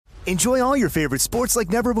Enjoy all your favorite sports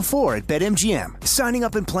like never before at BetMGM. Signing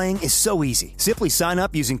up and playing is so easy. Simply sign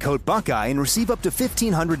up using code Buckeye and receive up to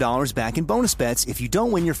 $1,500 back in bonus bets if you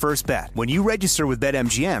don't win your first bet. When you register with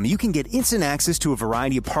BetMGM, you can get instant access to a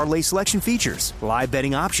variety of parlay selection features, live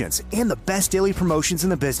betting options, and the best daily promotions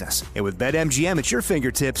in the business. And with BetMGM at your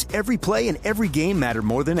fingertips, every play and every game matter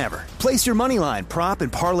more than ever. Place your moneyline, prop,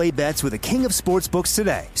 and parlay bets with the king of sportsbooks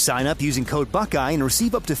today. Sign up using code Buckeye and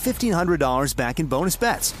receive up to $1,500 back in bonus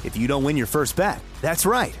bets if you don't win your first bet. That's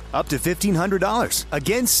right, up to $1,500.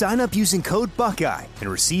 Again, sign up using code Buckeye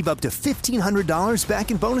and receive up to $1,500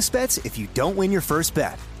 back in bonus bets if you don't win your first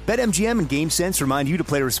bet. BetMGM and GameSense remind you to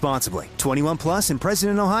play responsibly. 21 plus and present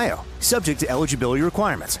in Ohio. Subject to eligibility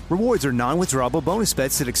requirements. Rewards are non-withdrawable bonus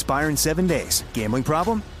bets that expire in 7 days. Gambling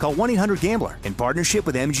problem? Call 1-800-GAMBLER in partnership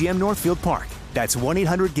with MGM Northfield Park. That's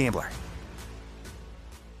 1-800-GAMBLER.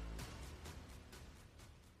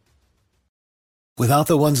 Without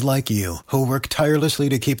the ones like you, who work tirelessly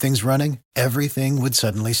to keep things running, everything would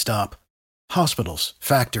suddenly stop. Hospitals,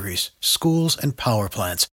 factories, schools, and power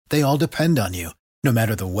plants, they all depend on you. No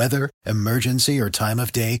matter the weather, emergency, or time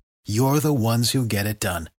of day, you're the ones who get it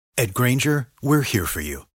done. At Grainger, we're here for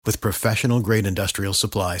you with professional-grade industrial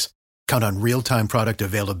supplies. Count on real-time product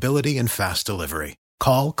availability and fast delivery.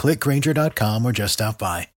 Call, click Grainger.com, or just stop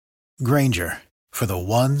by. Grainger, for the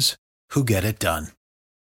ones who get it done.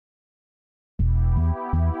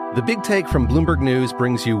 The Big Take from Bloomberg News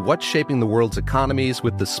brings you what's shaping the world's economies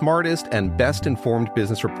with the smartest and best-informed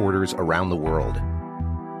business reporters around the world.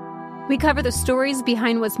 We cover the stories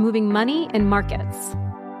behind what's moving money and markets,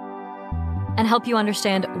 and help you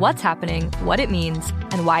understand what's happening, what it means,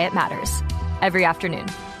 and why it matters every afternoon.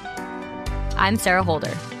 I'm Sarah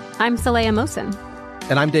Holder. I'm Saleha Mohsin.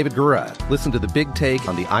 And I'm David Gura. Listen to The Big Take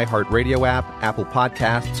on the iHeartRadio app, Apple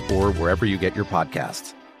Podcasts, or wherever you get your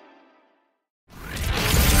podcasts.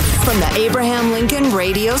 From the Abraham Lincoln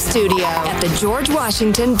Radio Studio at the George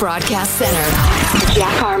Washington Broadcast Center,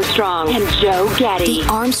 Jack Armstrong and Joe Getty. The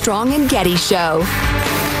Armstrong and Getty Show.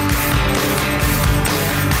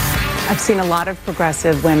 I've seen a lot of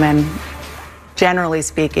progressive women, generally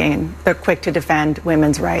speaking, they're quick to defend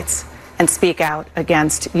women's rights and speak out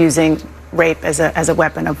against using rape as a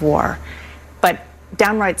weapon of war, but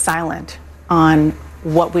downright silent on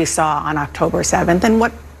what we saw on October 7th and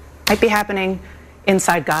what might be happening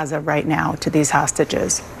inside Gaza right now to these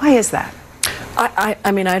hostages. Why is that?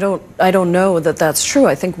 I mean, I don't know that that's true.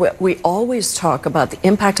 I think we always talk about the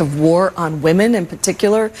impact of war on women in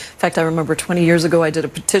particular. In fact, I remember 20 years ago I did a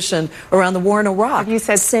petition around the war in Iraq. Have you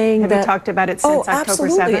talked about it since October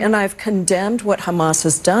 7th? Absolutely, and I've condemned what Hamas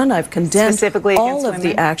has done. I've condemned specifically all of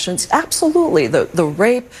the actions. Absolutely, the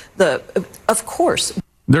rape, of course.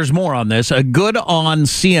 There's more on this. Good on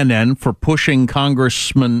CNN for pushing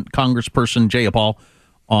Congressperson Jayapal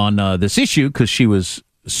on this issue because she was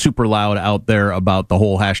super loud out there about the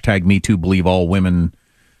whole hashtag #MeToo, believe all women,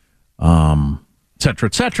 et cetera,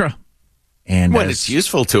 et cetera. And it's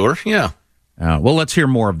useful to her, yeah. Well, let's hear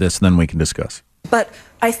more of this, and then we can discuss. But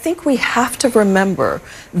I think we have to remember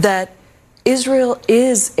that Israel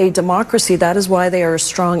is a democracy. That is why they are a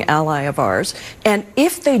strong ally of ours. And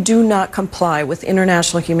if they do not comply with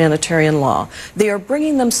international humanitarian law, they are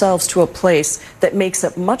bringing themselves to a place that makes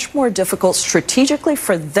it much more difficult strategically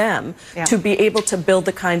for them to be able to build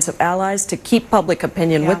the kinds of allies, to keep public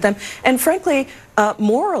opinion with them. And frankly,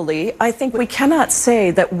 morally, I think we cannot say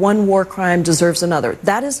that one war crime deserves another.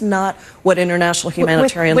 That is not what international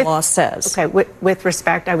humanitarian law says. Okay, with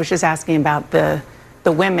respect, I was just asking about the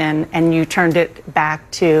women, and you turned it back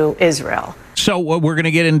to Israel. So we're going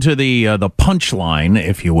to get into the punchline,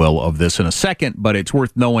 if you will, of this in a second, but it's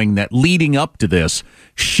worth knowing that leading up to this,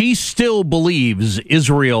 she still believes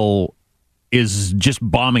Israel is just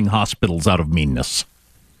bombing hospitals out of meanness.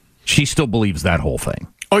 She still believes that whole thing.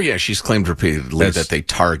 Oh, yeah, she's claimed repeatedly that they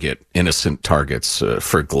target innocent targets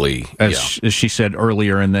for glee. As she said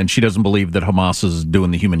earlier, and then she doesn't believe that Hamas is doing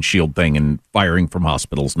the human shield thing and firing from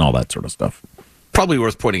hospitals and all that sort of stuff. Probably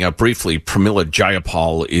worth pointing out briefly, Pramila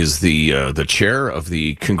Jayapal is the chair of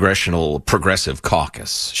the Congressional Progressive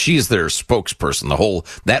Caucus. She's their spokesperson,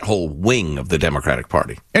 that whole wing of the Democratic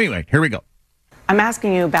Party. Anyway, here we go. I'm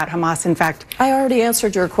asking you about Hamas. In fact, I already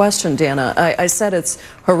answered your question, Dana. I said it's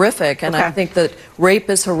horrific, and I think that rape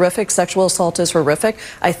is horrific, sexual assault is horrific.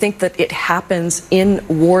 I think that it happens in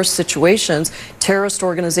war situations. Terrorist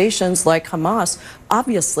organizations like Hamas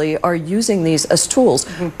obviously are using these as tools.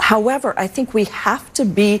 However, I think we have to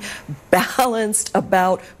be balanced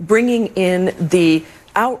about bringing in the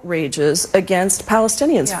outrages against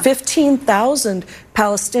Palestinians. 15,000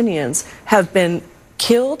 Palestinians have been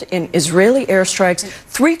killed in Israeli airstrikes,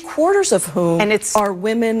 3/4 of whom are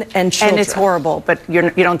women and children. And it's horrible, but you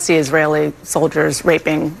don't see Israeli soldiers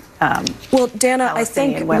raping. Well, Dana, I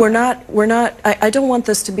think women. we're not. I don't want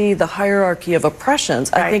this to be the hierarchy of oppressions.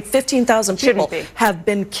 Right. I think 15,000 people have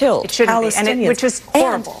been killed. It shouldn't be, and which is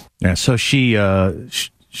horrible. Yeah, so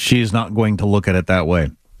she's not going to look at it that way.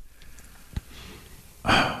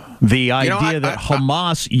 The idea that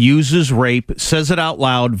Hamas uses rape, says it out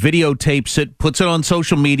loud, videotapes it, puts it on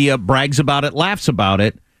social media, brags about it, laughs about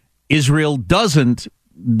it. Israel doesn't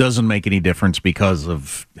make any difference because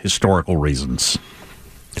of historical reasons.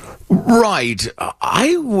 Right.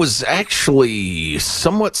 I was actually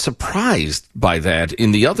somewhat surprised by that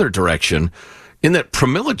in the other direction, in that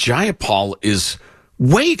Pramila Jayapal is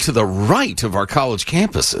way to the right of our college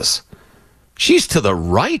campuses. She's to the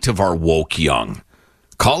right of our woke young.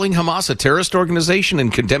 Calling Hamas a terrorist organization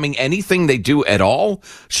and condemning anything they do at all,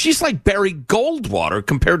 she's like Barry Goldwater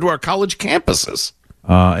compared to our college campuses.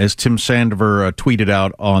 As Tim Sandover tweeted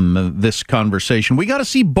out on this conversation, we got to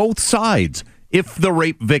see both sides. If the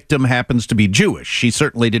rape victim happens to be Jewish, she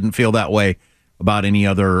certainly didn't feel that way about any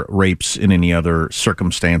other rapes in any other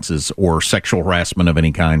circumstances or sexual harassment of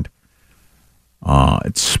any kind.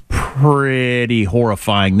 It's pretty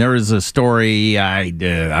horrifying. There is a story, I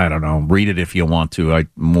don't know, read it if you want to. I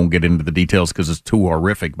won't get into the details because it's too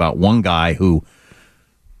horrific, about one guy who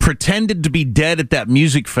pretended to be dead at that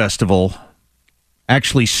music festival,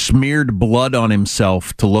 actually smeared blood on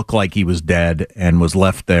himself to look like he was dead and was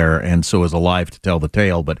left there and so is alive to tell the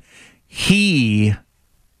tale. But he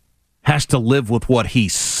has to live with what he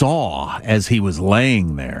saw as he was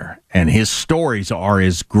laying there. And his stories are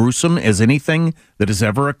as gruesome as anything that has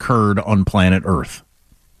ever occurred on planet Earth.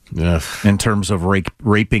 Yes. In terms of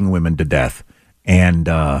raping women to death. And,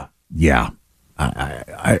 I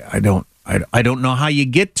don't know how you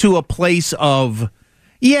get to a place of,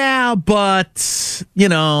 yeah, but,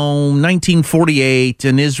 1948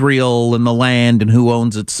 and Israel and the land and who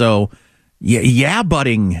owns it. So,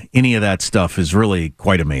 butting any of that stuff is really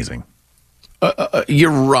quite amazing.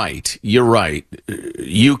 You're right.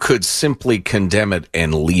 You could simply condemn it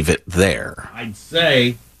and leave it there. I'd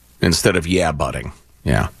say. Instead of butting.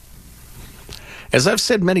 Yeah. As I've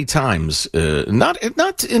said many times, not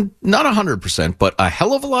 100%, but a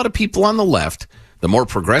hell of a lot of people on the left, the more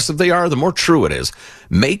progressive they are, the more true it is,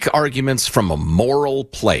 make arguments from a moral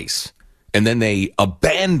place, and then they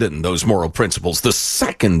abandon those moral principles the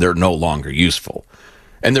second they're no longer useful.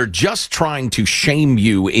 And they're just trying to shame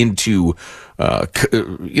you into,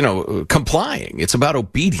 complying. It's about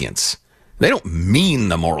obedience. They don't mean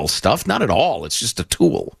the moral stuff, not at all. It's just a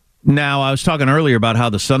tool. Now, I was talking earlier about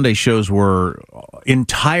how the Sunday shows were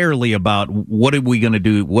entirely about what are we going to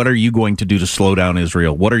do? What are you going to do to slow down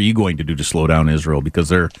Israel? What are you going to do to slow down Israel? Because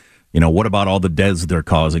they're, what about all the deaths they're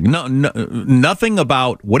causing? No, nothing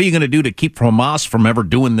about what are you going to do to keep Hamas from ever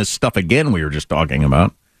doing this stuff again we were just talking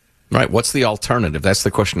about. Right. What's the alternative? That's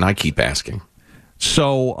the question I keep asking.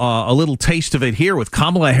 So a little taste of it here with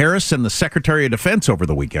Kamala Harris and the Secretary of Defense over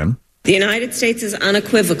the weekend. The United States is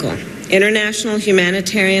unequivocal. International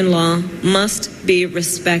humanitarian law must be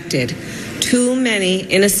respected. Too many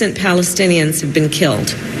innocent Palestinians have been killed.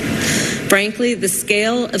 Frankly, the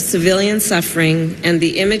scale of civilian suffering and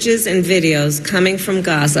the images and videos coming from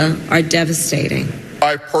Gaza are devastating.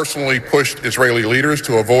 I've personally pushed Israeli leaders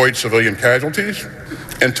to avoid civilian casualties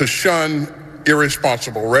and to shun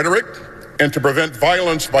irresponsible rhetoric and to prevent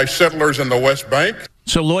violence by settlers in the West Bank.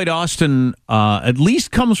 So Lloyd Austin at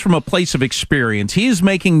least comes from a place of experience. He is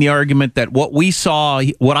making the argument that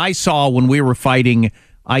what I saw when we were fighting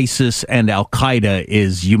ISIS and Al-Qaeda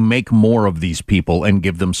is you make more of these people and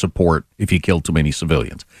give them support if you kill too many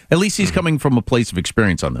civilians. At least he's coming from a place of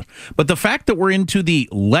experience on this. But the fact that we're into the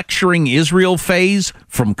lecturing Israel phase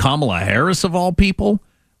from Kamala Harris, of all people,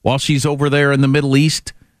 while she's over there in the Middle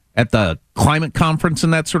East at the climate conference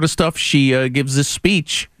and that sort of stuff, she gives this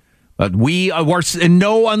speech. We are in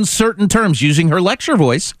no uncertain terms using her lecture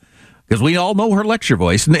voice, because we all know her lecture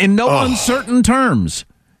voice. In no uncertain terms,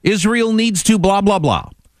 Israel needs to blah, blah, blah.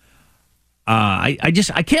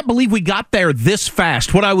 I can't believe we got there this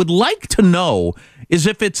fast. What I would like to know is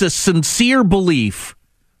if it's a sincere belief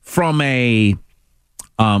from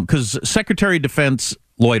because Secretary of Defense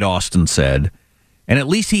Lloyd Austin said, and at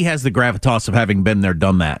least he has the gravitas of having been there,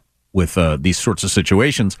 done that with these sorts of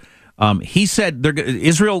situations. He said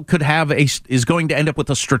Israel is going to end up with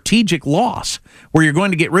a strategic loss where you're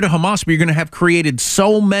going to get rid of Hamas, but you're going to have created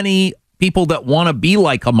so many people that want to be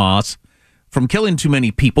like Hamas from killing too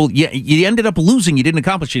many people. You ended up losing. You didn't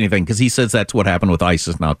accomplish anything, because he says that's what happened with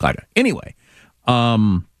ISIS and Al-Qaeda. Anyway,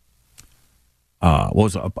 I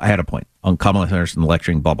had a point. on Kamala Harris and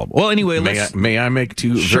lecturing, blah, blah, blah. Well, anyway, may I make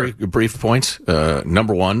two very brief points?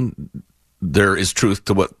 Number one, there is truth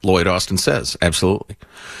to what Lloyd Austin says. Absolutely.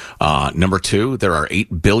 Number two, there are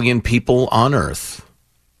 8 billion people on Earth,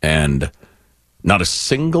 and not a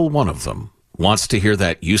single one of them wants to hear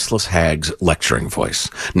that useless hag's lecturing voice.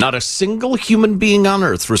 Not a single human being on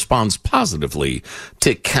Earth responds positively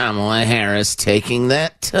to Kamala Harris taking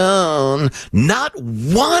that tone. Not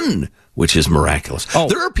one, which is miraculous.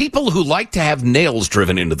 There are people who like to have nails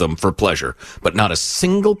driven into them for pleasure, but not a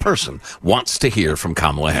single person wants to hear from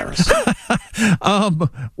Kamala Harris.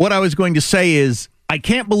 What I was going to say is, I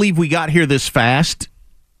can't believe we got here this fast.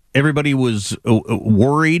 Everybody was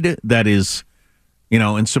worried, that is,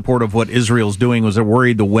 in support of what Israel's doing. Was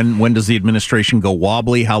worried when does the administration go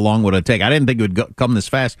wobbly? How long would it take? I didn't think it would come this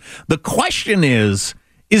fast. The question is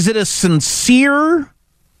it a sincere,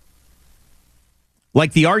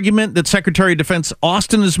 like the argument that Secretary of Defense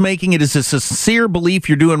Austin is making, it is a sincere belief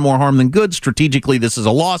you're doing more harm than good, strategically this is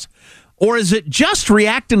a loss? Or is it just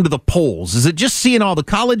reacting to the polls? Is it just seeing all the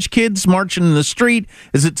college kids marching in the street?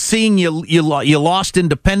 Is it seeing you lost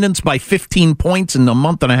independence by 15 points in a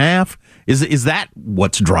month and a half? Is that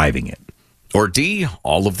what's driving it? Or D,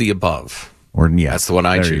 all of the above. Or yeah, that's the one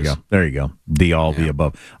I choose. There you go. D, all of the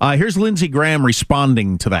above. Here's Lindsey Graham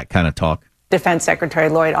responding to that kind of talk. Defense Secretary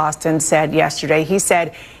Lloyd Austin said yesterday, he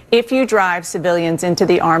said, if you drive civilians into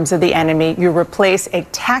the arms of the enemy, you replace a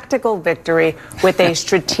tactical victory with a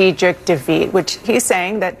strategic defeat, which he's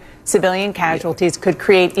saying that civilian casualties could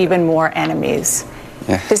create even more enemies.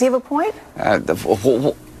 Yeah. Does he have a point?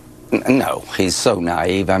 No, he's so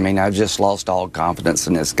naive. I mean, I've just lost all confidence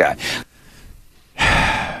in this guy.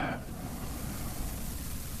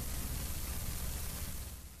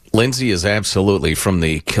 Lindsey is absolutely from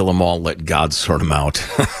the kill 'em all, let God sort 'em out.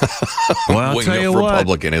 Well, I'll tell you what,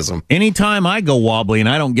 Republicanism. Anytime I go wobbly, and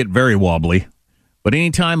I don't get very wobbly, but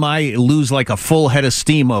anytime I lose like a full head of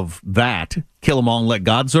steam of that, kill 'em all and let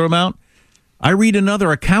God sort 'em out, I read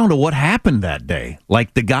another account of what happened that day.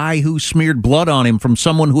 Like the guy who smeared blood on him from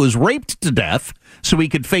someone who was raped to death so he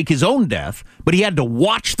could fake his own death, but he had to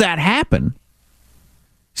watch that happen.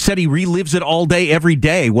 Said he relives it all day, every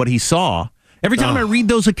day, what he saw. Every time I read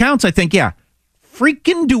those accounts, I think, yeah,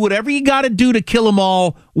 freaking do whatever you got to do to kill them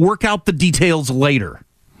all, work out the details later,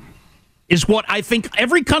 is what I think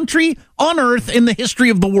every country on Earth in the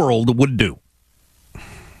history of the world would do.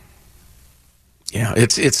 Yeah,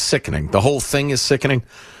 it's sickening. The whole thing is sickening.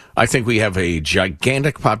 I think we have a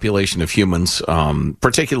gigantic population of humans,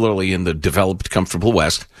 particularly in the developed, comfortable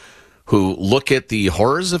West, who look at the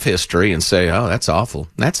horrors of history and say, oh, that's awful.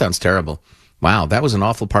 That sounds terrible. Wow, that was an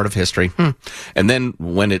awful part of history. And then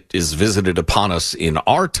when it is visited upon us in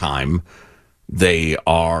our time, they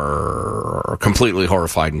are completely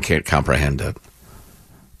horrified and can't comprehend it.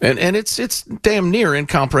 And it's damn near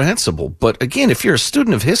incomprehensible. But again, if you're a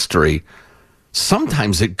student of history,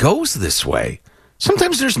 sometimes it goes this way.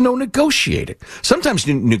 Sometimes there's no negotiating. Sometimes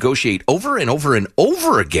you negotiate over and over and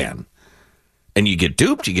over again. And you get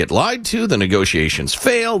duped, you get lied to, the negotiations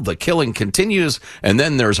fail, the killing continues, and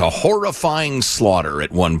then there's a horrifying slaughter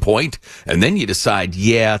at one point, and then you decide,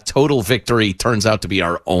 yeah, total victory turns out to be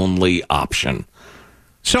our only option.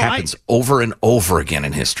 So happens over and over again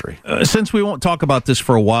in history. Since we won't talk about this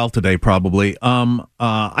for a while today, probably,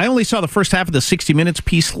 I only saw the first half of the 60 Minutes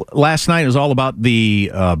piece last night. It was all about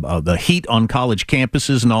the heat on college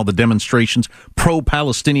campuses and all the demonstrations,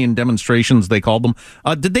 pro-Palestinian demonstrations, they called them.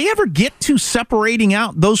 Did they ever get to separating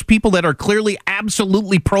out those people that are clearly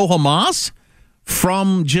absolutely pro-Hamas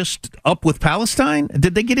from just up with Palestine?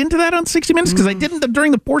 Did they get into that on 60 Minutes? Because I didn't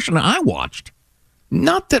during the portion I watched.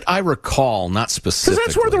 Not that I recall, not specifically.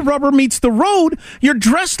 Because that's where the rubber meets the road. You're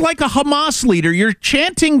dressed like a Hamas leader. You're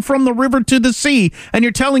chanting from the river to the sea, and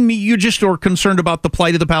you're telling me you just are concerned about the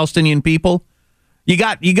plight of the Palestinian people. You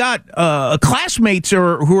got classmates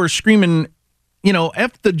who are screaming,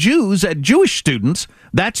 F the Jews at Jewish students.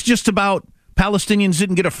 That's just about Palestinians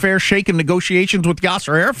didn't get a fair shake in negotiations with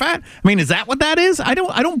Yasser Arafat. I mean, is that what that is? I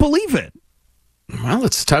don't believe it. Well,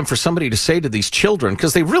 it's time for somebody to say to these children,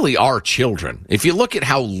 because they really are children. If you look at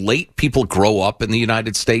how late people grow up in the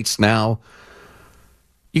United States now,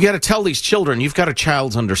 you got to tell these children you've got a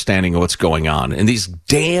child's understanding of what's going on. And these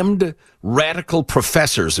damned radical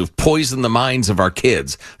professors who've poisoned the minds of our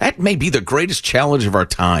kids, that may be the greatest challenge of our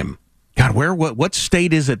time. God, what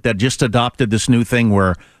state is it that just adopted this new thing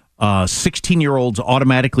where 16-year-olds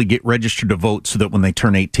automatically get registered to vote so that when they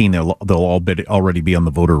turn 18, they'll already be on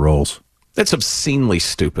the voter rolls? That's obscenely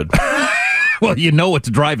stupid. Well, what's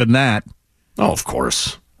driving that. Oh, of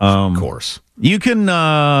course. Of course. You can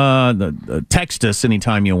text us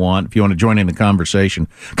anytime you want if you want to join in the conversation.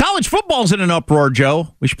 College football's in an uproar,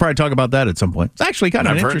 Joe. We should probably talk about that at some point. It's actually kind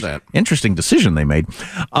of an interesting decision they made.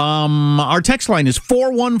 Our text line is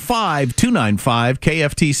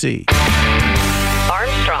 415-295-KFTC.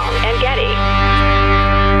 Armstrong and Getty.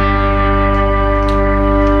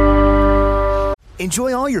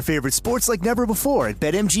 Enjoy all your favorite sports like never before at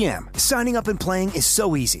BetMGM. Signing up and playing is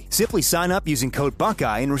so easy. Simply sign up using code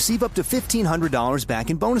Buckeye and receive up to $1,500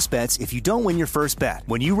 back in bonus bets if you don't win your first bet.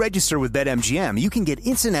 When you register with BetMGM, you can get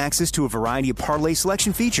instant access to a variety of parlay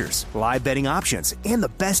selection features, live betting options, and the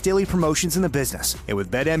best daily promotions in the business. And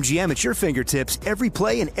with BetMGM at your fingertips, every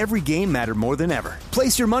play and every game matter more than ever.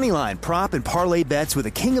 Place your moneyline, prop, and parlay bets with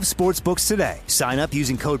the king of sportsbooks today. Sign up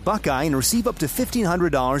using code Buckeye and receive up to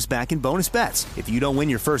 $1,500 back in bonus bets if you don't win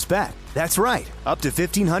your first bet. That's right, up to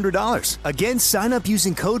 $1,500. Again, sign up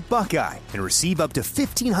using code Buckeye and receive up to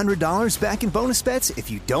 $1,500 back in bonus bets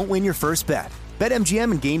if you don't win your first bet.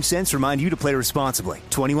 BetMGM and GameSense remind you to play responsibly.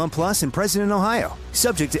 21 plus and present in Ohio.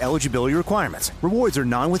 Subject to eligibility requirements. Rewards are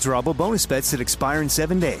non-withdrawable bonus bets that expire in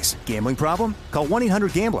 7 days. Gambling problem? Call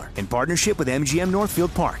 1-800-GAMBLER in partnership with MGM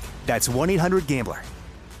Northfield Park. That's 1-800-GAMBLER.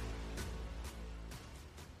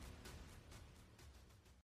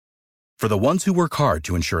 For the ones who work hard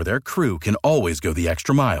to ensure their crew can always go the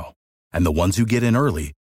extra mile, and the ones who get in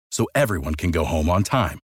early so everyone can go home on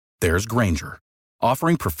time, there's Grainger,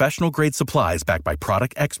 offering professional-grade supplies backed by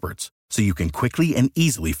product experts so you can quickly and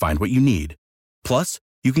easily find what you need. Plus,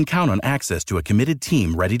 you can count on access to a committed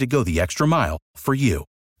team ready to go the extra mile for you.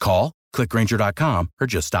 Call, click Grainger.com, or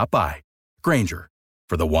just stop by. Grainger,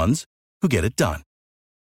 for the ones who get it done.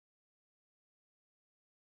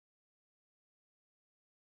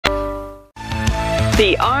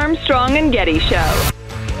 The Armstrong and Getty Show.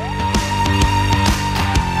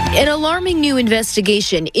 An alarming new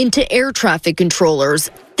investigation into air traffic controllers.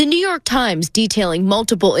 The New York Times detailing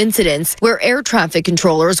multiple incidents where air traffic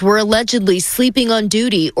controllers were allegedly sleeping on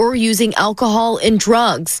duty or using alcohol and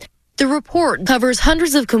drugs. The report covers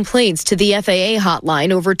hundreds of complaints to the FAA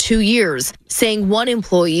hotline over 2 years, saying one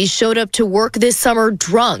employee showed up to work this summer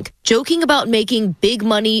drunk, joking about making big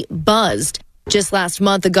money buzzed. Just last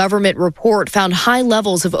month, a government report found high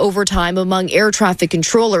levels of overtime among air traffic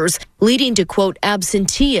controllers, leading to, quote,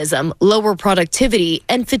 absenteeism, lower productivity,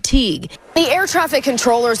 and fatigue. The Air Traffic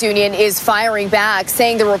Controllers Union is firing back,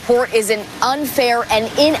 saying the report is an unfair and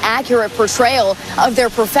inaccurate portrayal of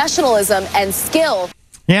their professionalism and skill.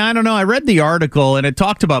 Yeah, I don't know. I read the article, and it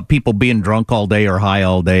talked about people being drunk all day or high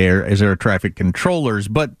all day as air traffic controllers,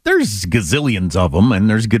 but there's gazillions of them, and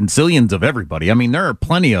there's gazillions of everybody. I mean, there are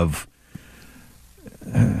plenty of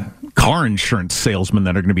car insurance salesmen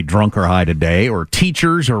that are going to be drunk or high today, or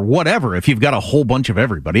teachers or whatever. If you've got a whole bunch of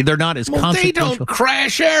everybody, they're not as consequential. They don't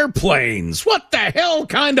crash airplanes. What the hell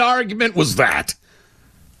kind of argument was that?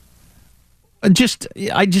 I just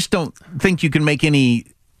don't think you can make any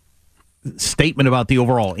statement about the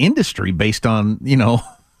overall industry based on, the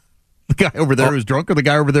guy over there who's drunk or the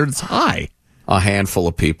guy over there that's high. A handful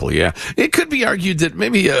of people, yeah. It could be argued that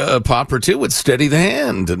maybe a pop or two would steady the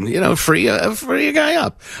hand and, free a guy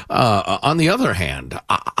up. On the other hand,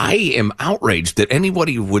 I am outraged that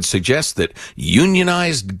anybody would suggest that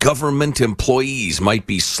unionized government employees might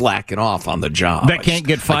be slacking off on the job. That can't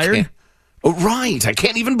get fired? Right. I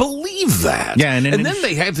can't even believe that. Yeah, and then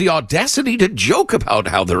they have the audacity to joke about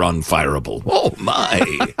how they're unfireable. Oh,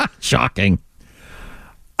 my. Shocking.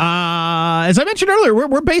 As I mentioned earlier,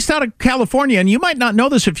 we're based out of California, and you might not know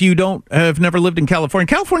this if you have never lived in California.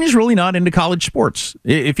 California's really not into college sports.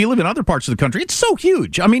 If you live in other parts of the country, it's so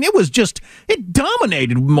huge. I mean, it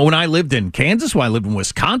dominated when I lived in Kansas, when I lived in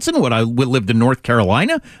Wisconsin, when I lived in North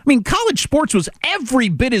Carolina. I mean, college sports was every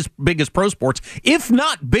bit as big as pro sports, if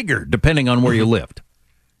not bigger, depending on where you lived.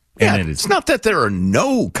 Yeah, it's not that there are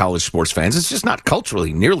no college sports fans. It's just not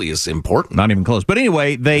culturally nearly as important. Not even close. But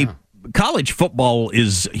anyway, college football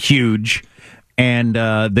is huge, and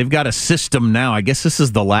they've got a system now. I guess this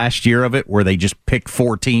is the last year of it where they just pick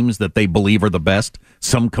 4 teams that they believe are the best.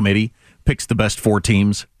 Some committee picks the best 4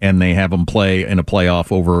 teams, and they have them play in a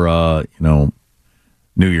playoff over, New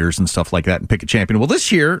Year's and stuff like that and pick a champion. Well,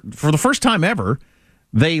 this year, for the first time ever,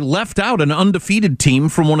 they left out an undefeated team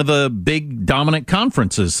from one of the big dominant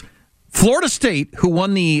conferences. Florida State, who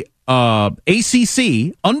won the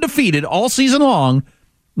ACC, undefeated all season long,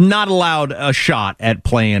 not allowed a shot at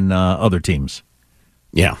playing other teams.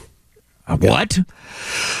 Yeah. What?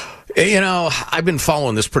 I've been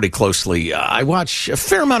following this pretty closely. I watch a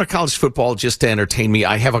fair amount of college football just to entertain me.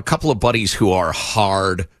 I have a couple of buddies who are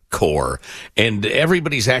hardcore, and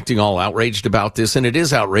everybody's acting all outraged about this, and it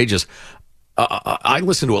is outrageous. I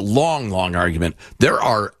listened to a long argument. There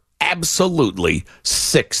are absolutely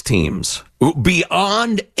 6 teams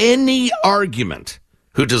beyond any argument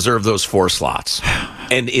who deserve those 4 slots,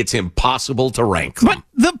 and it's impossible to rank them.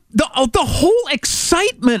 But the whole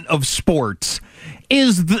excitement of sports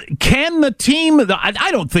is can the team?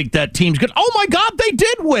 I don't think that team's good. Oh my God, they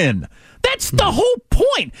did win. That's the whole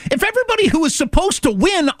point. If everybody who was supposed to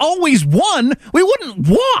win always won, we wouldn't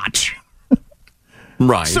watch.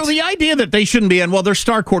 Right. So the idea that they shouldn't be in, well, their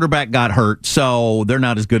star quarterback got hurt, so they're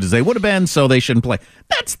not as good as they would have been, so they shouldn't play.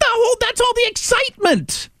 That's all the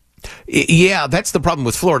excitement. Yeah, that's the problem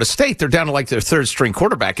with Florida State. They're down to like their 3rd string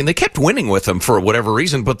quarterback, and they kept winning with them for whatever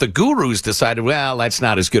reason, but the gurus decided, well, that's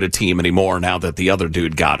not as good a team anymore now that the other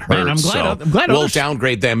dude got hurt. Man, I'm glad we'll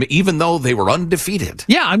downgrade them even though they were undefeated.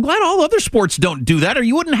 Yeah, I'm glad all other sports don't do that, or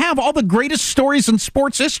you wouldn't have all the greatest stories in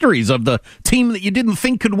sports histories of the team that you didn't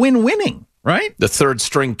think could win winning, right? The 3rd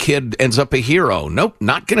string kid ends up a hero. Nope,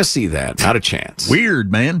 not going to see that. Not a chance.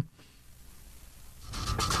 Weird, man.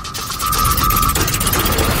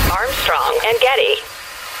 Armstrong and Getty.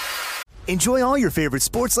 Enjoy all your favorite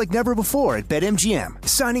sports like never before at BetMGM.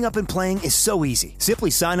 Signing up and playing is so easy.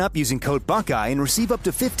 Simply sign up using code Buckeye and receive up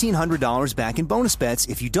to $1,500 back in bonus bets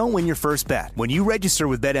if you don't win your first bet. When you register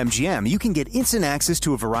with BetMGM, you can get instant access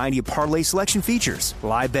to a variety of parlay selection features,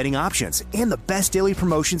 live betting options, and the best daily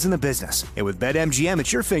promotions in the business. And with BetMGM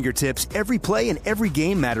at your fingertips, every play and every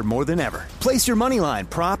game matter more than ever. Place your moneyline,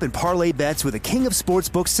 prop, and parlay bets with the king of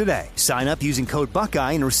sportsbooks today. Sign up using code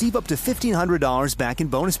Buckeye and receive up to $1,500 back in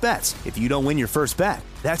bonus bets if you don't win your first bet.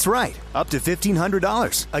 That's right, up to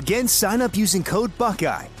 $1,500. Again, sign up using code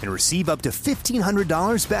Buckeye and receive up to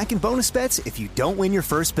 $1,500 back in bonus bets if you don't win your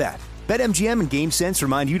first bet. BetMGM and GameSense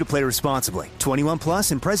remind you to play responsibly. 21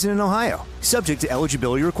 plus and present in Ohio. Subject to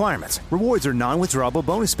eligibility requirements. Rewards are non-withdrawable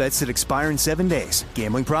bonus bets that expire in 7 days.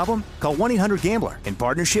 Gambling problem? Call 1-800-GAMBLER in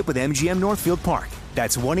partnership with MGM Northfield Park.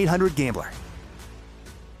 That's 1-800-GAMBLER.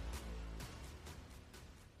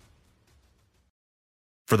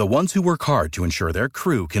 For the ones who work hard to ensure their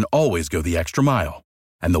crew can always go the extra mile,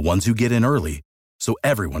 and the ones who get in early so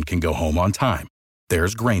everyone can go home on time,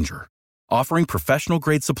 there's Grainger, offering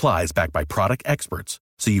professional-grade supplies backed by product experts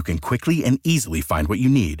so you can quickly and easily find what you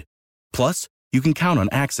need. Plus, you can count on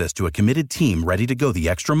access to a committed team ready to go the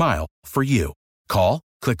extra mile for you. Call,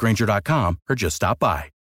 click Grainger.com, or just stop by.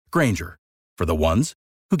 Grainger, for the ones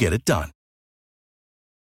who get it done.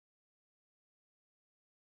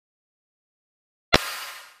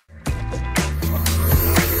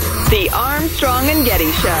 The Armstrong and Getty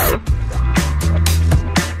Show.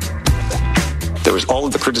 There was all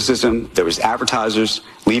of the criticism. There was advertisers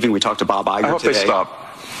leaving. We talked to Bob Iger today. I hope they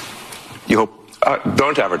stop. You hope?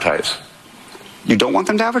 Don't advertise. You don't want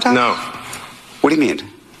them to advertise? No. What do you mean?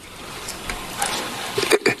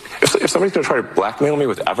 If somebody's going to try to blackmail me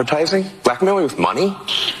with advertising, blackmail me with money,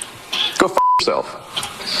 go f*** yourself.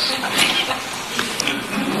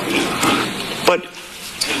 But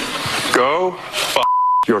go f***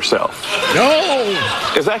 yourself.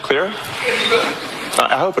 No! Is that clear?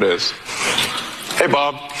 I hope it is. Hey,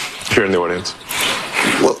 Bob, if you're in the audience.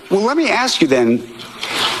 Well, let me ask you then.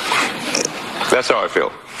 That's how I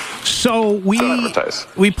feel. So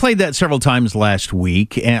we played that several times last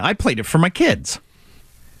week, and I played it for my kids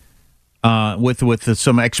with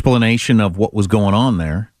some explanation of what was going on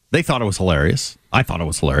there. They thought it was hilarious. I thought it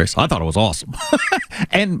was hilarious. I thought it was awesome.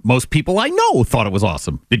 And most people I know thought it was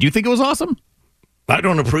awesome. Did you think it was awesome? I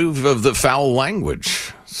don't approve of the foul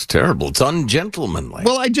language. It's terrible. It's ungentlemanly.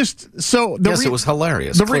 Well, it was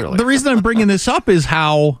hilarious. The reason I'm bringing this up is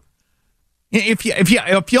how if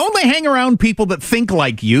you only hang around people that think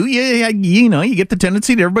like you get the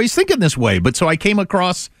tendency that everybody's thinking this way. But so I came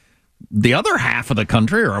across the other half of the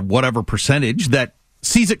country, or whatever percentage, that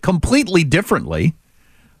sees it completely differently.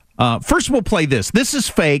 First, we'll play this. This is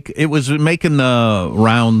fake. It was making the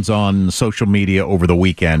rounds on social media over the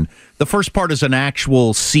weekend. The first part is an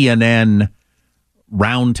actual CNN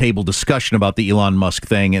roundtable discussion about the Elon Musk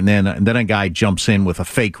thing, and then a guy jumps in with a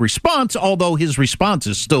fake response, although his response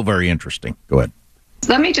is still very interesting. Go ahead.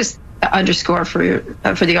 Let me just underscore for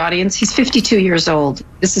the audience. He's 52 years old.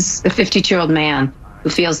 This is a 52-year-old man who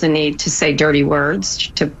feels the need to say dirty words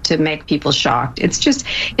to make people shocked. It's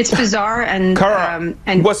bizarre. And Cara,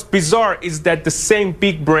 and what's bizarre is that the same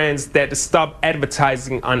big brands that stop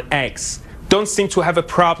advertising on X don't seem to have a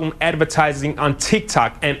problem advertising on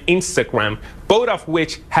TikTok and Instagram, both of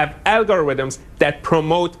which have algorithms that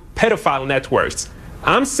promote pedophile networks.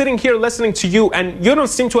 I'm sitting here listening to you, and you don't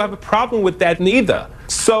seem to have a problem with that neither.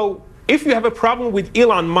 So if you have a problem with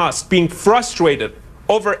Elon Musk being frustrated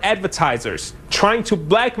over advertisers trying to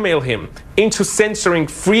blackmail him into censoring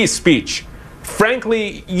free speech,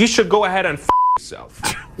 Frankly, you should go ahead and yourself.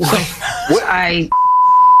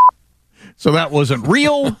 So that wasn't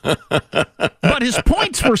real, but his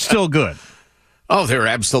points were still good. Oh, they're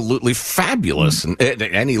absolutely fabulous.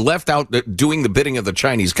 And he left out doing the bidding of the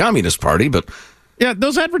Chinese Communist Party, but yeah,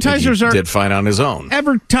 those advertisers did fine on his own.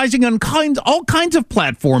 Advertising on all kinds of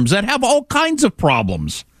platforms that have all kinds of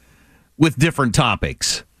problems with different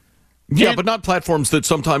topics. Yeah, but not platforms that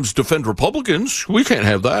sometimes defend Republicans. We can't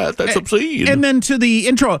have that. That's obscene. And then to the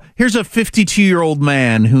intro, here's a 52-year-old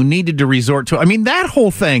man who needed to resort to, I mean, that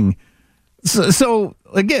whole thing. So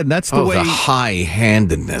again, that's the way. The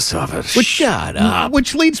high-handedness of it. Shut up.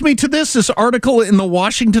 Which leads me to this article in the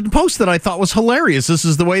Washington Post that I thought was hilarious. This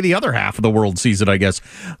is the way the other half of the world sees it, I guess.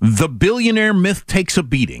 The billionaire myth takes a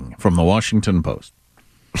beating, from the Washington Post.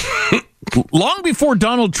 Long before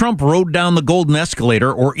Donald Trump rode down the golden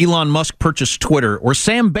escalator, or Elon Musk purchased Twitter, or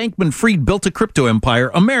Sam Bankman-Fried built a crypto empire,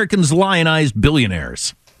 Americans lionized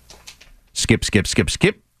billionaires. Skip.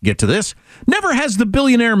 Get to this. Never has the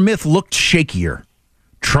billionaire myth looked shakier.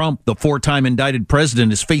 Trump, the 4-time indicted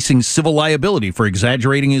president, is facing civil liability for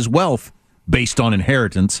exaggerating his wealth based on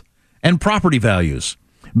inheritance and property values.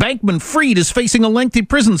 Bankman-Fried is facing a lengthy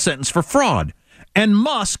prison sentence for fraud. And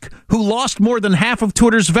Musk, who lost more than half of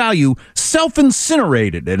Twitter's value,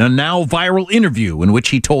 self-incinerated in a now viral interview in which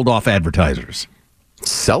he told off advertisers.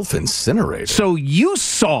 Self-incinerated? So you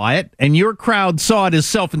saw it, and your crowd saw it as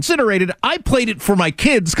self-incinerated. I played it for my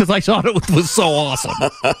kids because I thought it was so awesome.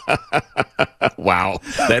 Wow.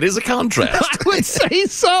 That is a contrast. I would say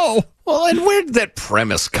so. Well, and where did that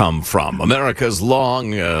premise come from? America's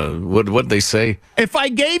long, what'd they say? If I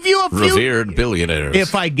gave you a few... Revered billionaires.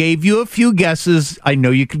 If I gave you a few guesses, I know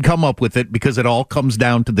you could come up with it because it all comes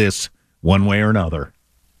down to this one way or another.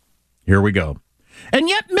 Here we go. And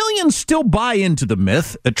yet millions still buy into the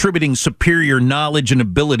myth, attributing superior knowledge and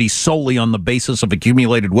ability solely on the basis of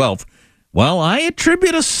accumulated wealth. Well, I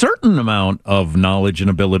attribute a certain amount of knowledge and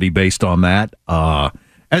ability based on that.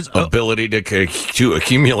 Ability to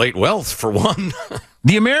accumulate wealth, for one.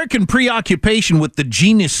 The American preoccupation with the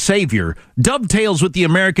genius savior dovetails with the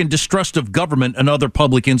American distrust of government and other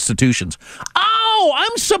public institutions. Oh,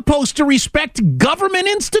 I'm supposed to respect government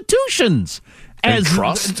institutions. And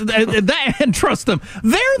trust? And trust them.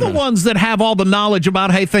 They're the ones that have all the knowledge about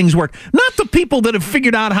how things work. Not the people that have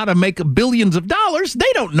figured out how to make billions of dollars.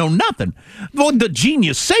 They don't know nothing. Well, the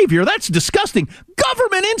genius savior, that's disgusting.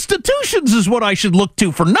 Government institutions is what I should look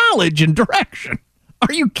to for knowledge and direction.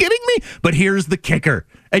 Are you kidding me? But here's the kicker.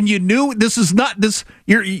 And you knew this is not this.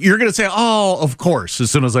 You're going to say, oh, of course, as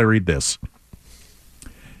soon as I read this.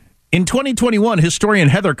 In 2021, historian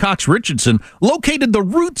Heather Cox Richardson located the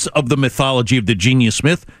roots of the mythology of the genius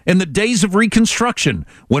myth in the days of Reconstruction,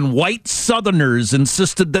 when white Southerners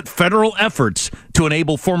insisted that federal efforts to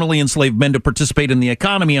enable formerly enslaved men to participate in the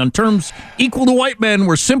economy on terms equal to white men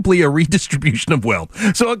were simply a redistribution of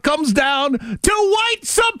wealth. So it comes down to white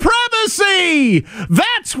supremacy.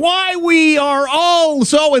 That's why we are all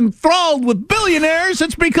so enthralled with billionaires.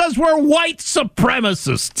 It's because we're white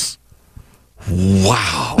supremacists.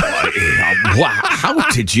 Wow. Wow.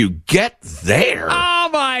 How did you get there? Oh,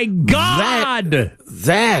 my God.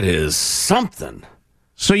 That is something.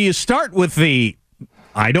 So you start with the,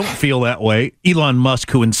 I don't feel that way, Elon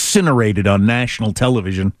Musk, who incinerated on national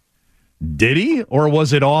television. Did he? Or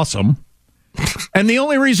was it awesome? And the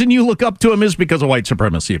only reason you look up to him is because of white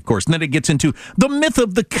supremacy, of course. And then it gets into the myth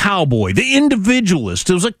of the cowboy, the individualist.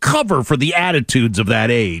 It was a cover for the attitudes of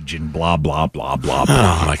that age and blah, blah, blah, blah, blah.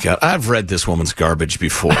 Oh, my God. I've read this woman's garbage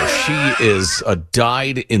before. She is a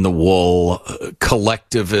dyed-in-the-wool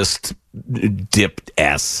collectivist dipped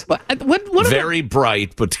S. Very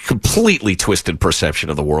bright, but completely twisted perception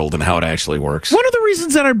of the world and how it actually works. One of the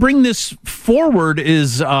reasons that I bring this forward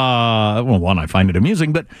is, well, one, I find it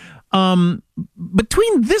amusing, but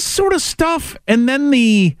between this sort of stuff and then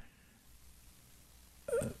the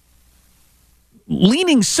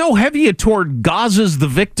leaning so heavy toward Gaza's the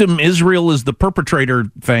victim, Israel is the perpetrator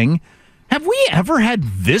thing, have we ever had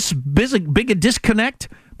this big a disconnect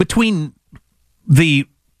between the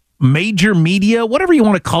major media, whatever you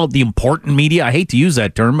want to call it, the important media? I hate to use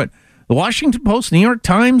that term, but the Washington Post, New York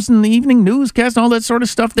Times, and the Evening Newscast, and all that sort of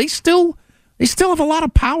stuff, they still have a lot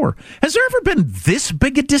of power. Has there ever been this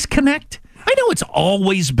big a disconnect? I know it's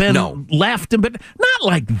always been left, but not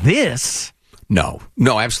like this. No,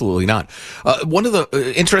 absolutely not. One of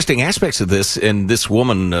the interesting aspects of this, and this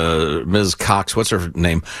woman, Ms. Cox, what's her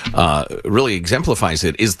name, really exemplifies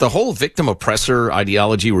it, is the whole victim-oppressor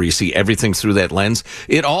ideology where you see everything through that lens.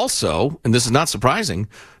 It also, and this is not surprising,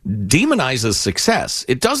 demonizes success.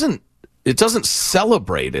 It doesn't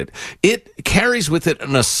celebrate it. It carries with it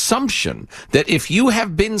an assumption that if you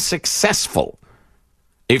have been successful,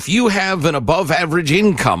 if you have an above average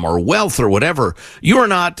income or wealth or whatever, you're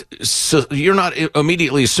not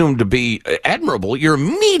immediately assumed to be admirable. You're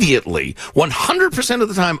immediately 100% of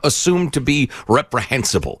the time assumed to be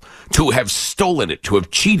reprehensible, to have stolen it, to have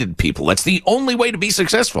cheated people. That's the only way to be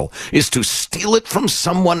successful, is to steal it from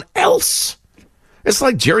someone else. It's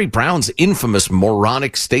like Jerry Brown's infamous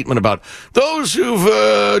moronic statement about those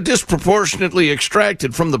who've disproportionately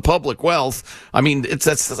extracted from the public wealth. I mean, it's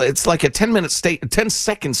like a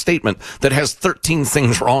 10-second statement that has 13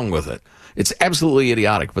 things wrong with it. It's absolutely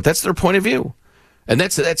idiotic, but that's their point of view. And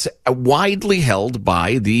that's widely held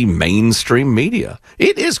by the mainstream media.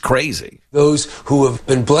 It is crazy. Those who have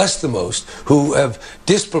been blessed the most, who have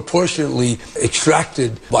disproportionately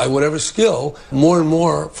extracted by whatever skill more and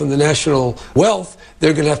more from the national wealth,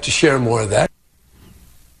 they're going to have to share more of that.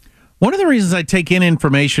 One of the reasons I take in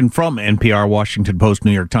information from NPR, Washington Post,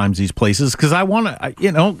 New York Times, these places, because I want to,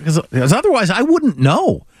 because otherwise I wouldn't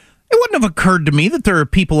know. It wouldn't have occurred to me that there are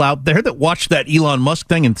people out there that watched that Elon Musk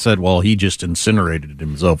thing and said, well, he just incinerated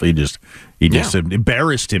himself. He just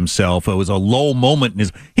embarrassed himself. It was a low moment.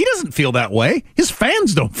 He doesn't feel that way. His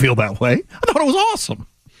fans don't feel that way. I thought it was awesome.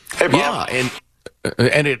 Hey, Bob. Yeah,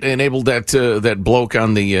 and it enabled that bloke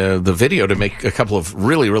on the video to make a couple of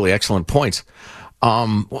really, really excellent points.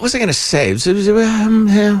 What was I going to say?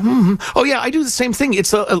 Oh, yeah, I do the same thing.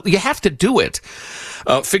 You have to do it.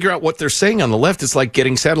 Figure out what they're saying on the left. It's like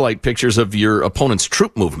getting satellite pictures of your opponent's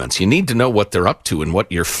troop movements. You need to know what they're up to and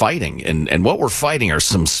what you're fighting. And what we're fighting are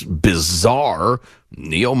some bizarre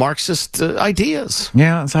neo-Marxist ideas.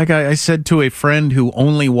 Yeah, it's like I said to a friend who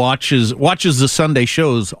only watches the Sunday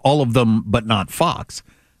shows, all of them, but not Fox.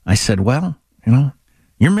 I said, well,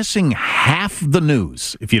 you're missing half the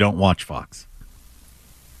news if you don't watch Fox.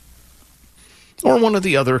 Or one of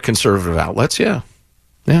the other conservative outlets, yeah.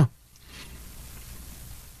 Yeah.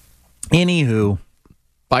 Anywho,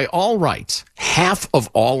 by all rights, half of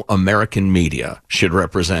all American media should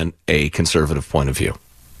represent a conservative point of view.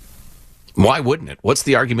 Why wouldn't it? What's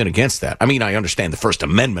the argument against that? I mean, I understand the First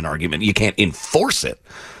Amendment argument. You can't enforce it.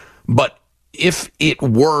 But if it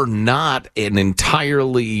were not an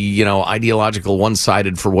entirely, ideological,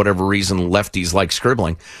 one-sided, for whatever reason, lefties like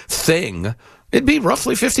scribbling thing, it'd be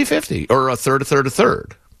roughly 50-50, or a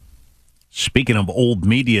third. Speaking of old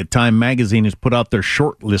media, Time Magazine has put out their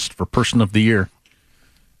short list for Person of the Year.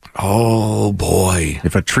 Oh, boy.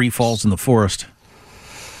 If a tree falls in the forest.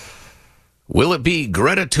 Will it be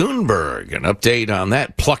Greta Thunberg? An update on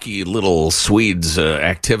that plucky little Swede's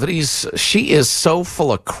activities. She is so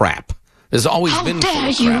full of crap. Has always been full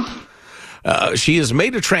of crap. She has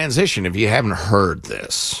made a transition, if you haven't heard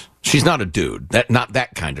this. She's not a dude. Not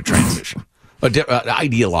that kind of transition.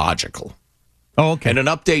 Ideological. Oh, okay. And an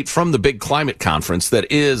update from the big climate conference that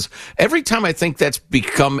is, every time I think that's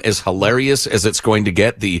become as hilarious as it's going to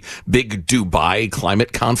get, the big Dubai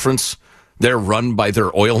climate conference, they're run by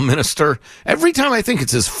their oil minister. Every time I think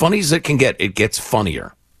it's as funny as it can get, it gets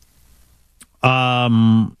funnier.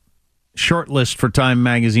 Short list for Time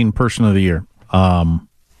Magazine Person of the Year. I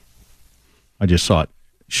just saw it.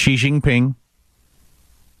 Xi Jinping,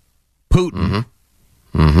 Putin,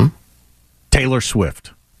 Taylor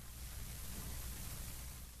Swift.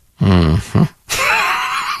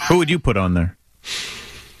 Who would you put on there?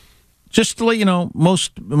 Just to let you know,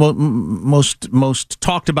 most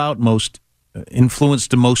talked about, most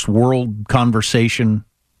influenced the most world conversation.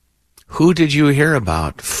 Who did you hear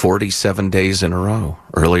about 47 days in a row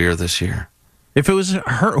earlier this year? If it was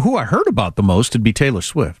who I heard about the most, it'd be Taylor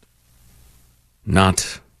Swift.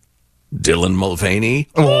 Not Dylan Mulvaney.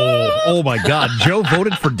 Oh my God. Joe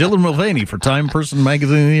voted for Dylan Mulvaney for Time Person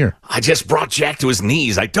Magazine of the Year. I just brought Jack to his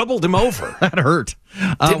knees. I doubled him over. That hurt.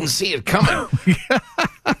 Didn't see it coming.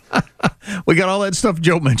 We got all that stuff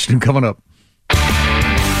Joe mentioned coming up.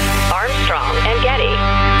 Armstrong and Getty.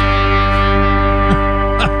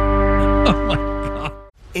 Oh my God.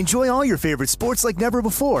 Enjoy all your favorite sports like never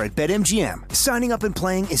before at BetMGM. Signing up and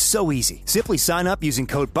playing is so easy. Simply sign up using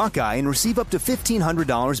code Buckeye and receive up to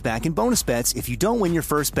 $1,500 back in bonus bets if you don't win your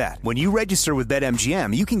first bet. When you register with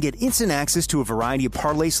BetMGM, you can get instant access to a variety of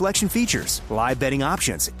parlay selection features, live betting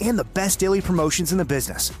options, and the best daily promotions in the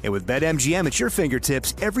business. And with BetMGM at your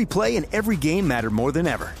fingertips, every play and every game matter more than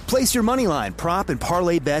ever. Place your moneyline, prop, and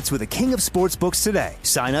parlay bets with the king of sportsbooks today.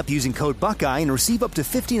 Sign up using code Buckeye and receive up to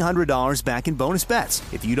 $1,500 back in bonus bets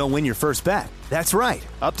if you don't win your first bet. That's right,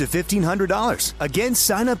 up to $1,500. Again,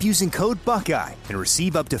 sign up using code Buckeye and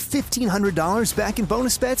receive up to $1,500 back in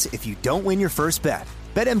bonus bets if you don't win your first bet.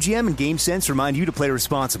 BetMGM and GameSense remind you to play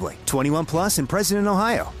responsibly. 21 plus and present in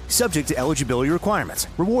Ohio. Subject to eligibility requirements.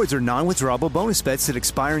 Rewards are non-withdrawable bonus bets that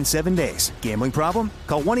expire in 7 days. Gambling problem?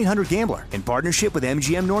 Call 1-800-GAMBLER in partnership with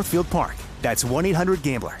MGM Northfield Park. That's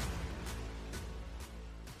 1-800-GAMBLER.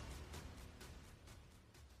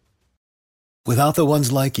 Without the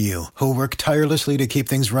ones like you, who work tirelessly to keep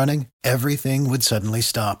things running, everything would suddenly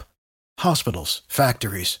stop. Hospitals,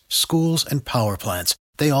 factories, schools, and power plants,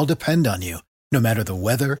 they all depend on you. No matter the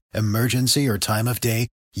weather, emergency, or time of day,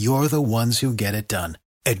 you're the ones who get it done.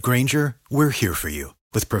 At Grainger, we're here for you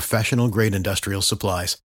with professional-grade industrial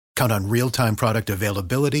supplies. Count on real-time product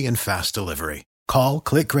availability and fast delivery. Call,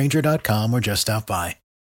 click Grainger.com, or just stop by.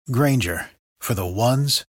 Grainger, for the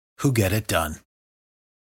ones who get it done.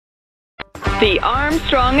 The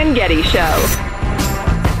Armstrong and Getty Show.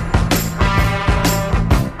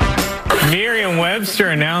 Merriam-Webster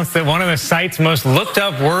announced that one of the site's most looked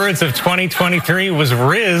up words of 2023 was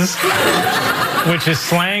Rizz, which is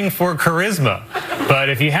slang for charisma. But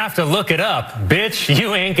if you have to look it up, bitch,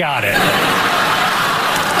 you ain't got it.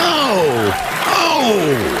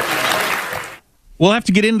 We'll have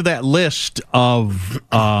to get into that list of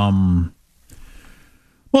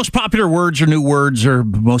most popular words or new words or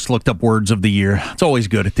most looked up words of the year. It's always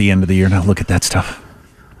good at the end of the year to look at that stuff.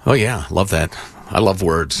 Oh, yeah. Love that. I love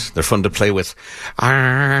words. They're fun to play with.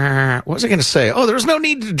 What was I going to say? Oh, there was no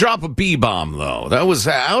need to drop a B-bomb, though. That was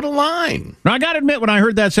out of line. Now, I got to admit, when I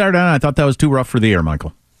heard that Saturday night, I thought that was too rough for the air,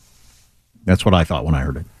 Michael. That's what I thought when I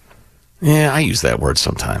heard it. Yeah, I use that word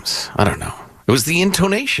sometimes. I don't know. It was the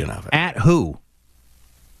intonation of it. At who?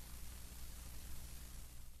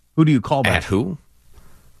 Who do you call back? At who?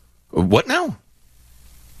 What now?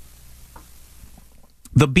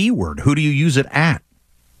 The B word. Who do you use it at?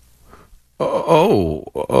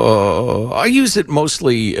 I use it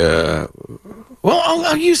mostly,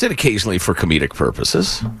 I'll use it occasionally for comedic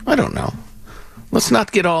purposes. I don't know. Let's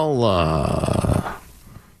not get all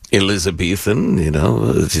Elizabethan,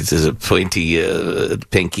 it's a pointy,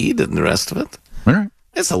 pinky and the rest of it. All right.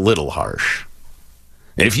 It's a little harsh.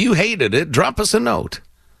 If you hated it, drop us a note.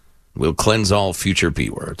 We'll cleanse all future B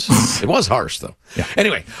words. It was harsh, though. Yeah.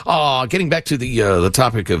 Anyway, getting back to the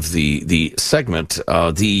topic of the segment,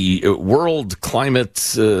 the world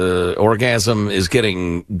climate orgasm is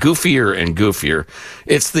getting goofier and goofier.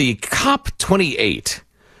 It's the COP28.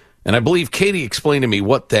 And I believe Katie explained to me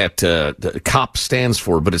what that COP stands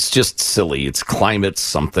for, but it's just silly. It's climate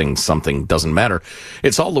something, doesn't matter.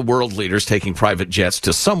 It's all the world leaders taking private jets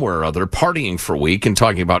to somewhere or other, partying for a week and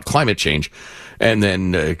talking about climate change, and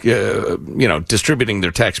then, distributing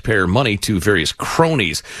their taxpayer money to various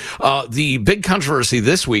cronies. The big controversy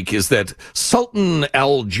this week is that Sultan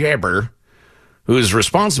Al Jaber, who is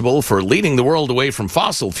responsible for leading the world away from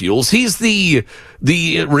fossil fuels. He's the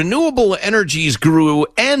renewable energies guru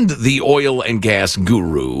and the oil and gas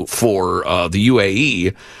guru for the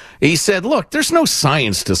UAE. He said, look, there's no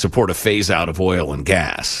science to support a phase out of oil and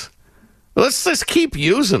gas. Let's just keep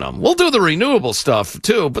using them. We'll do the renewable stuff,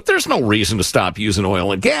 too, but there's no reason to stop using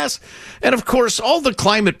oil and gas. And, of course, all the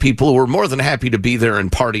climate people who were more than happy to be there and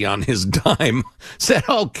party on his dime said,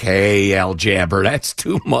 okay, Al Jaber, that's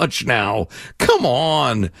too much now. Come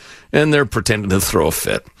on. And they're pretending to throw a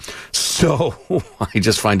fit. So I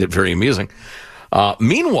just find it very amusing.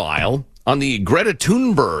 Meanwhile, on the Greta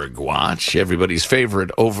Thunberg watch, everybody's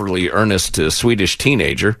favorite overly earnest Swedish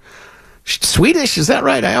teenager, Swedish, is that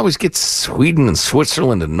right? I always get Sweden and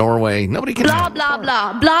Switzerland and Norway. Nobody can... Blah, blah,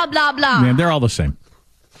 blah, blah, blah, blah. Yeah, they're all the same.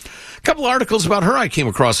 A couple articles about her I came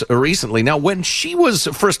across recently. Now, when she was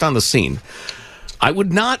first on the scene, I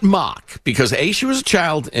would not mock, because A, she was a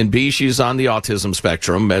child, and B, she's on the autism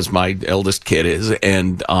spectrum, as my eldest kid is,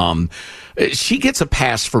 and she gets a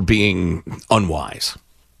pass for being unwise,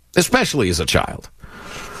 especially as a child.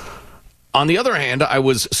 On the other hand, I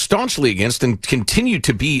was staunchly against and continue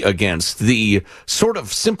to be against the sort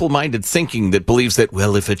of simple-minded thinking that believes that,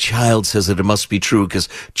 well, if a child says it, it must be true because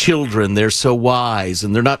children, they're so wise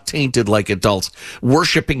and they're not tainted like adults.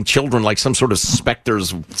 Worshipping children like some sort of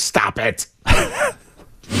specters. Stop it.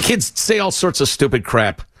 Kids say all sorts of stupid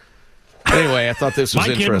crap. Anyway, I thought this was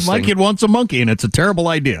interesting. My kid wants a monkey, and it's a terrible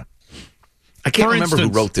idea. I can't remember who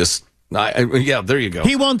wrote this. Yeah, there you go.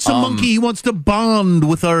 He wants a monkey. He wants to bond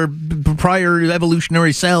with our prior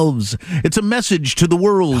evolutionary selves. It's a message to the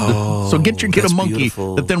world. So get your kid a monkey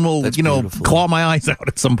that then will, claw my eyes out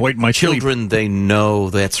at some point in my children, sleep. They know.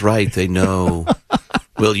 That's right. They know.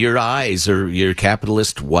 Well, your eyes, or your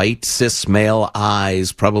capitalist white cis male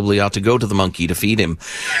eyes, probably ought to go to the monkey to feed him.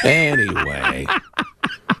 Anyway.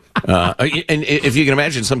 And if you can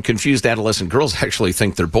imagine, some confused adolescent girls actually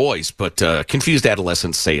think they're boys, but confused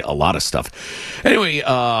adolescents say a lot of stuff. Anyway,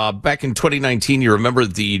 back in 2019, you remember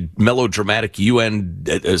the melodramatic UN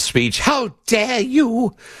speech, "How dare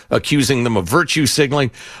you," accusing them of virtue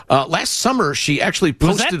signaling. Last summer, she actually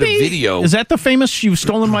posted a video. Is that the famous "You've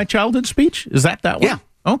Stolen My Childhood" speech? Is that one? Yeah.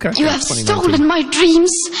 Okay. You have stolen my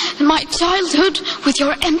dreams and my childhood with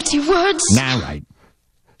your empty words. Nah, right.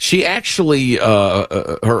 She actually,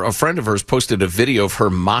 a friend of hers posted a video of her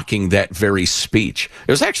mocking that very speech.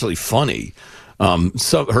 It was actually funny.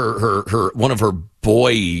 So her one of her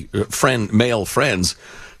male friends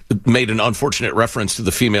made an unfortunate reference to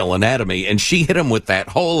the female anatomy, and she hit him with that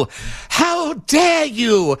whole, "How dare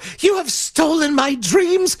you? You have stolen my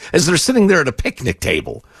dreams," as they're sitting there at a picnic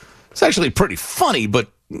table. It's actually pretty funny, but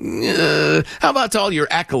how about all your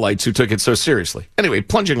acolytes who took it so seriously? Anyway,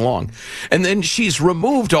 plunging along. And then she's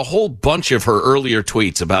removed a whole bunch of her earlier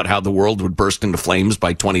tweets about how the world would burst into flames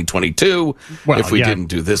by 2022 if we didn't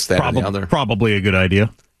do this, that, and the other. Probably a good idea.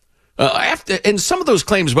 And some of those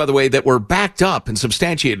claims, by the way, that were backed up and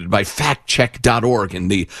substantiated by factcheck.org and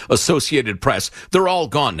the Associated Press, they're all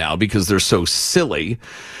gone now because they're so silly.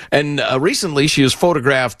 And recently she was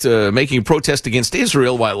photographed making a protest against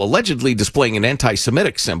Israel while allegedly displaying an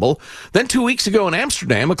anti-Semitic symbol. Then 2 weeks ago in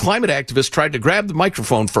Amsterdam, a climate activist tried to grab the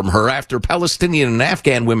microphone from her after Palestinian and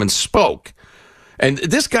Afghan women spoke. And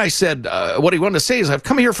this guy said what he wanted to say is, "I've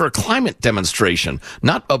come here for a climate demonstration,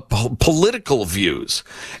 not political views."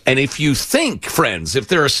 And if you think, friends, if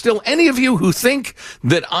there are still any of you who think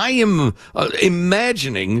that I am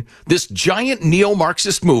imagining this giant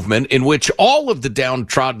neo-Marxist movement in which all of the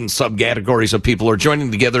downtrodden subcategories of people are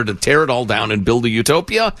joining together to tear it all down and build a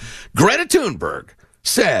utopia, Greta Thunberg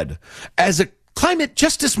said, "As a climate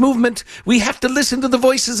justice movement, we have to listen to the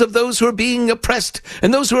voices of those who are being oppressed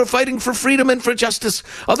and those who are fighting for freedom and for justice.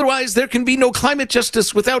 Otherwise, there can be no climate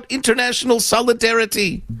justice without international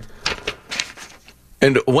solidarity."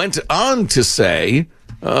 And went on to say,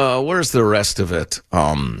 where's the rest of it?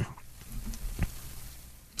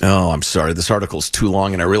 I'm sorry. This article's too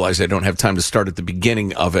long, and I realize I don't have time to start at the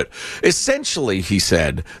beginning of it. Essentially, he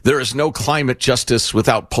said, there is no climate justice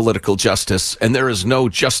without political justice, and there is no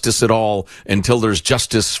justice at all until there's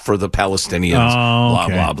justice for the Palestinians. Oh,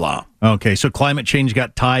 okay. Blah, blah, blah. Okay, so climate change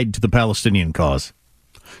got tied to the Palestinian cause.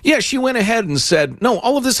 Yeah, she went ahead and said, no,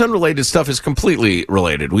 all of this unrelated stuff is completely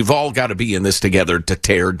related. We've all got to be in this together to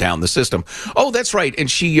tear down the system. Oh, that's right. And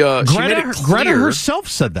she made it clear. Greta herself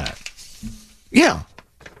said that. Yeah.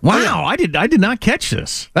 Wow, I did not catch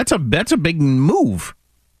this. That's a big move.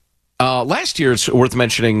 Last year, it's worth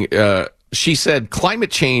mentioning, she said climate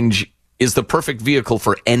change is the perfect vehicle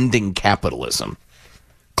for ending capitalism.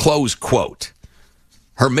 Close quote.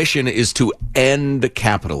 Her mission is to end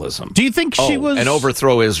capitalism. Do you think she was... and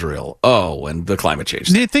overthrow Israel. And the climate change.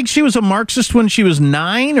 Do you think she was a Marxist when she was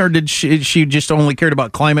 9, or did she just only cared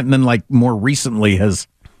about climate and then, like, more recently has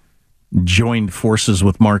joined forces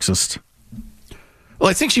with Marxists? Well,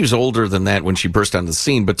 I think she was older than that when she burst onto the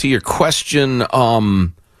scene. But to your question,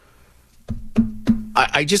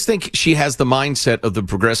 I just think she has the mindset of the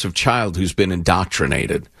progressive child who's been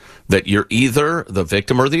indoctrinated, that you're either the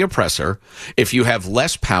victim or the oppressor. If you have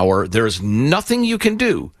less power, there is nothing you can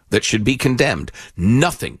do that should be condemned.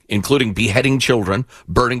 Nothing, including beheading children,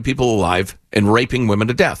 burning people alive, and raping women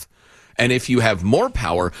to death. And if you have more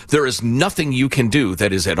power, there is nothing you can do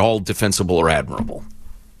that is at all defensible or admirable.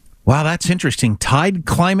 Wow, that's interesting. Tied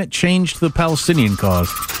climate change to the Palestinian cause.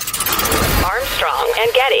 Armstrong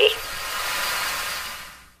and Getty.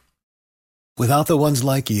 Without the ones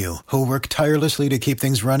like you, who work tirelessly to keep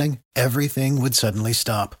things running, everything would suddenly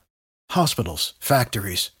stop. Hospitals,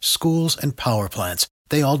 factories, schools, and power plants,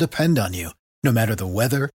 they all depend on you. No matter the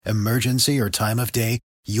weather, emergency, or time of day,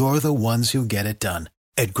 you're the ones who get it done.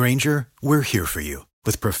 At Grainger, we're here for you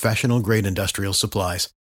with professional-grade industrial supplies.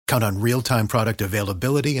 Count on real-time product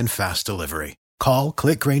availability and fast delivery. Call,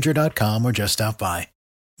 click Grainger.com, or just stop by.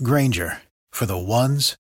 Grainger, for the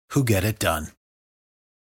ones who get it done.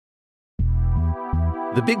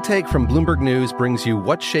 The Big Take from Bloomberg News brings you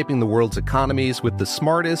what's shaping the world's economies with the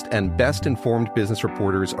smartest and best-informed business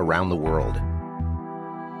reporters around the world.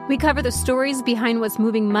 We cover the stories behind what's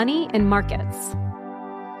moving money and markets,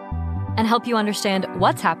 and help you understand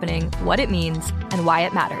what's happening, what it means, and why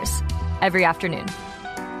it matters every afternoon.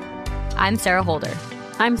 I'm Sarah Holder.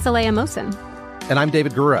 I'm Saleha Mohsen. And I'm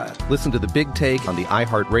David Gura. Listen to The Big Take on the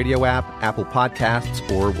iHeartRadio app, Apple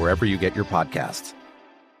Podcasts, or wherever you get your podcasts.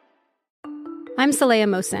 I'm Saleha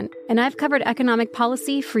Mohsen, and I've covered economic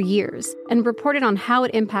policy for years and reported on how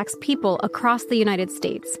it impacts people across the United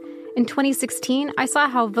States. In 2016, I saw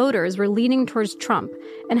how voters were leaning towards Trump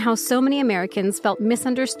and how so many Americans felt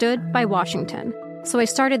misunderstood by Washington. So I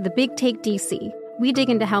started The Big Take DC. We dig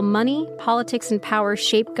into how money, politics, and power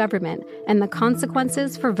shape government and the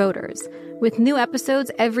consequences for voters. With new episodes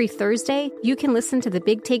every Thursday, you can listen to The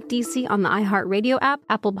Big Take DC on the iHeartRadio app,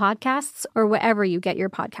 Apple Podcasts, or wherever you get your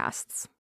podcasts.